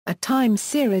A time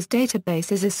series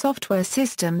database is a software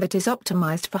system that is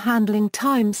optimized for handling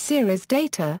time series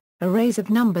data, arrays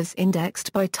of numbers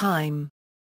indexed by time.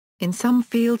 In some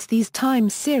fields these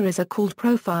time series are called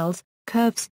profiles,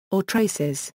 curves, or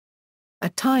traces. A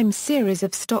time series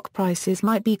of stock prices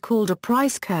might be called a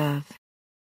price curve.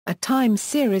 A time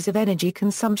series of energy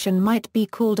consumption might be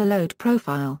called a load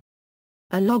profile.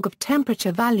 A log of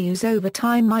temperature values over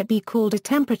time might be called a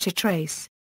temperature trace.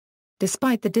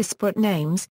 Despite the disparate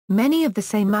names, many of the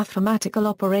same mathematical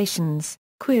operations,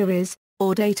 queries,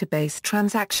 or database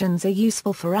transactions are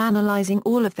useful for analyzing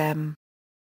all of them.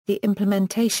 The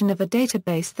implementation of a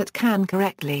database that can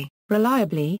correctly,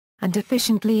 reliably, and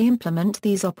efficiently implement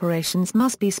these operations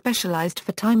must be specialized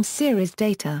for time series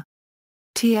data.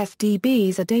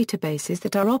 TSDBs are databases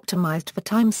that are optimized for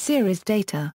time series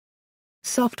data.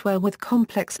 Software with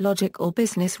complex logic or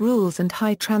business rules and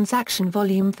high transaction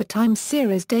volume for time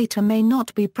series data may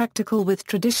not be practical with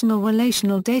traditional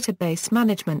relational database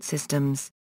management systems.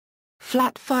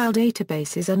 Flat file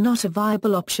databases are not a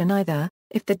viable option either,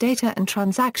 if the data and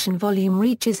transaction volume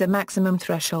reaches a maximum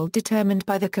threshold determined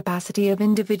by the capacity of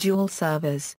individual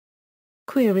servers.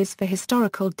 Queries for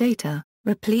historical data,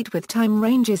 replete with time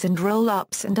ranges and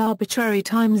roll-ups and arbitrary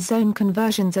time zone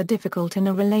conversions are difficult in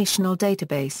a relational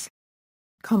database.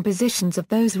 Compositions of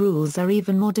those rules are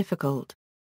even more difficult.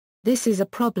 This is a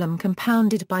problem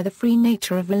compounded by the free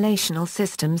nature of relational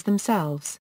systems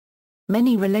themselves.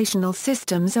 Many relational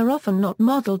systems are often not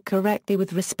modeled correctly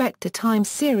with respect to time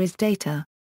series data.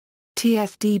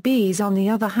 TSDBs on the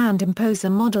other hand impose a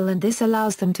model and this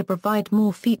allows them to provide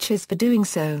more features for doing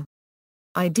so.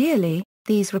 Ideally,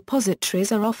 these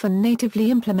repositories are often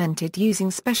natively implemented using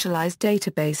specialized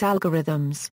database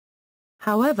algorithms.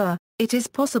 However, it is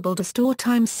possible to store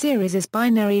time series as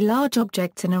binary large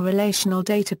objects in a relational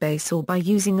database or by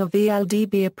using a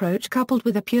VLDB approach coupled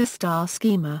with a pure star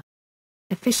schema.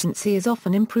 Efficiency is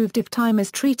often improved if time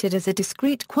is treated as a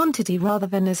discrete quantity rather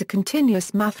than as a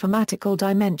continuous mathematical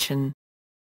dimension.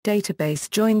 Database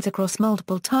joins across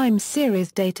multiple time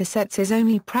series datasets is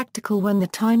only practical when the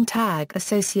time tag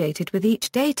associated with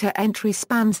each data entry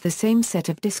spans the same set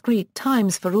of discrete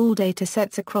times for all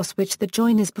datasets across which the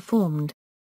join is performed.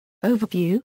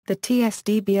 Overview: the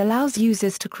TSDB allows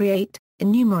users to create,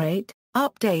 enumerate,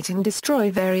 update and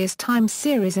destroy various time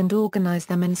series and organize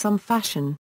them in some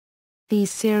fashion.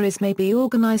 These series may be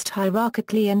organized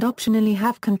hierarchically and optionally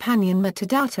have companion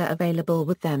metadata available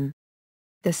with them.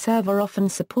 The server often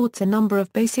supports a number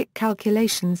of basic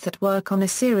calculations that work on a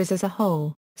series as a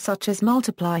whole, such as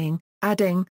multiplying,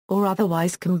 adding, or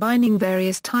otherwise combining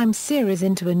various time series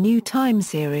into a new time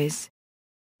series.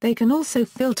 They can also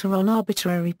filter on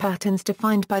arbitrary patterns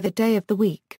defined by the day of the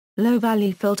week,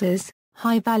 low-value filters,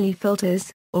 high-value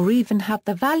filters, or even have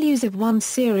the values of one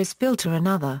series filter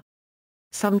another.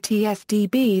 Some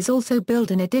TSDBs also build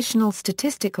in additional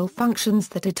statistical functions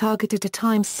that are targeted to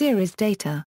time series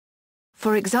data.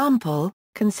 For example,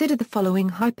 consider the following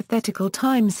hypothetical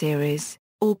time series,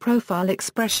 or profile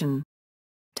expression.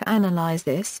 To analyze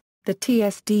this, the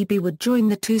TSDB would join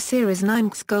the two series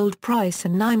NIMX gold price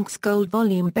and NIMX gold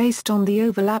volume based on the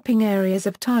overlapping areas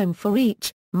of time for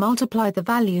each, multiply the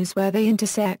values where they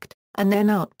intersect, and then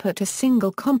output a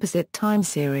single composite time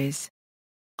series.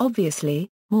 Obviously,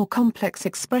 more complex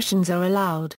expressions are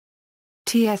allowed.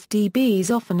 TSDBs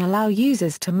often allow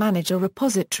users to manage a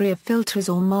repository of filters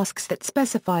or masks that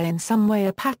specify in some way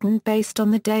a pattern based on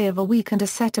the day of a week and a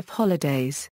set of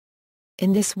holidays.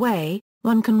 In this way,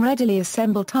 one can readily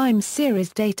assemble time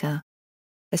series data.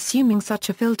 Assuming such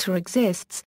a filter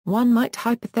exists, one might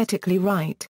hypothetically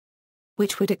write,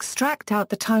 which would extract out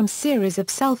the time series of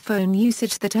cell phone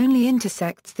usage that only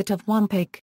intersects that of one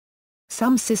pig.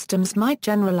 Some systems might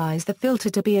generalize the filter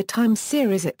to be a time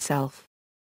series itself.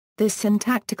 This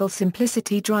syntactical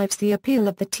simplicity drives the appeal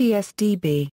of the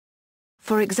TSDB.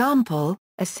 For example,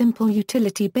 a simple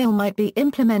utility bill might be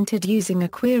implemented using a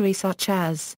query such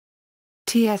as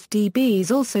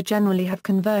TSDBs also generally have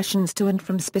conversions to and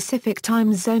from specific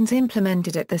time zones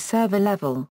implemented at the server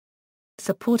level.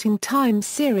 Supporting time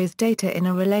series data in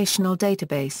a relational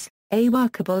database. A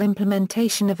workable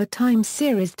implementation of a time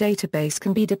series database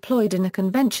can be deployed in a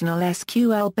conventional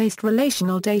SQL-based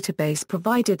relational database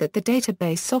provided that the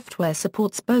database software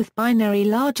supports both binary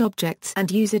large objects and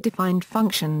user-defined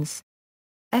functions.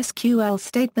 SQL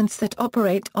statements that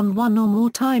operate on one or more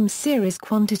time series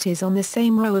quantities on the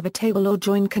same row of a table or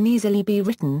join can easily be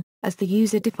written, as the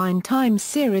user-defined time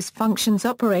series functions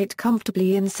operate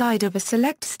comfortably inside of a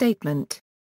select statement.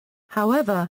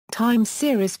 However, time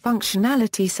series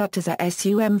functionality such as a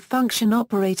SUM function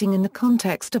operating in the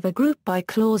context of a group by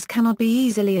clause cannot be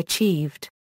easily achieved.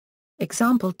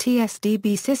 Example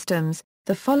TSDB systems.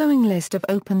 The following list of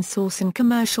open-source and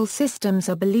commercial systems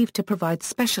are believed to provide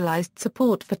specialized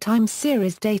support for time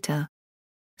series data.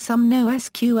 Some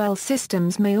NoSQL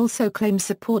systems may also claim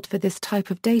support for this type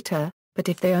of data, but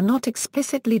if they are not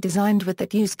explicitly designed with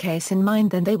that use case in mind,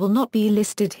 then they will not be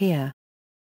listed here.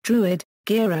 Druid,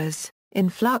 Gyros,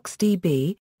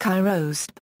 InfluxDB, Kairos,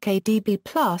 KDB+,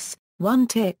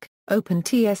 OneTick,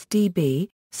 OpenTSDB,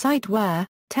 Siteware,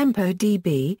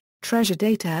 TempoDB, Treasure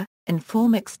Data,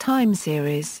 Informix Time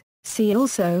Series. See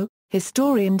also,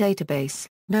 Historian Database,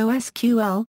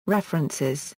 NoSQL,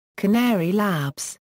 References, Canary Labs.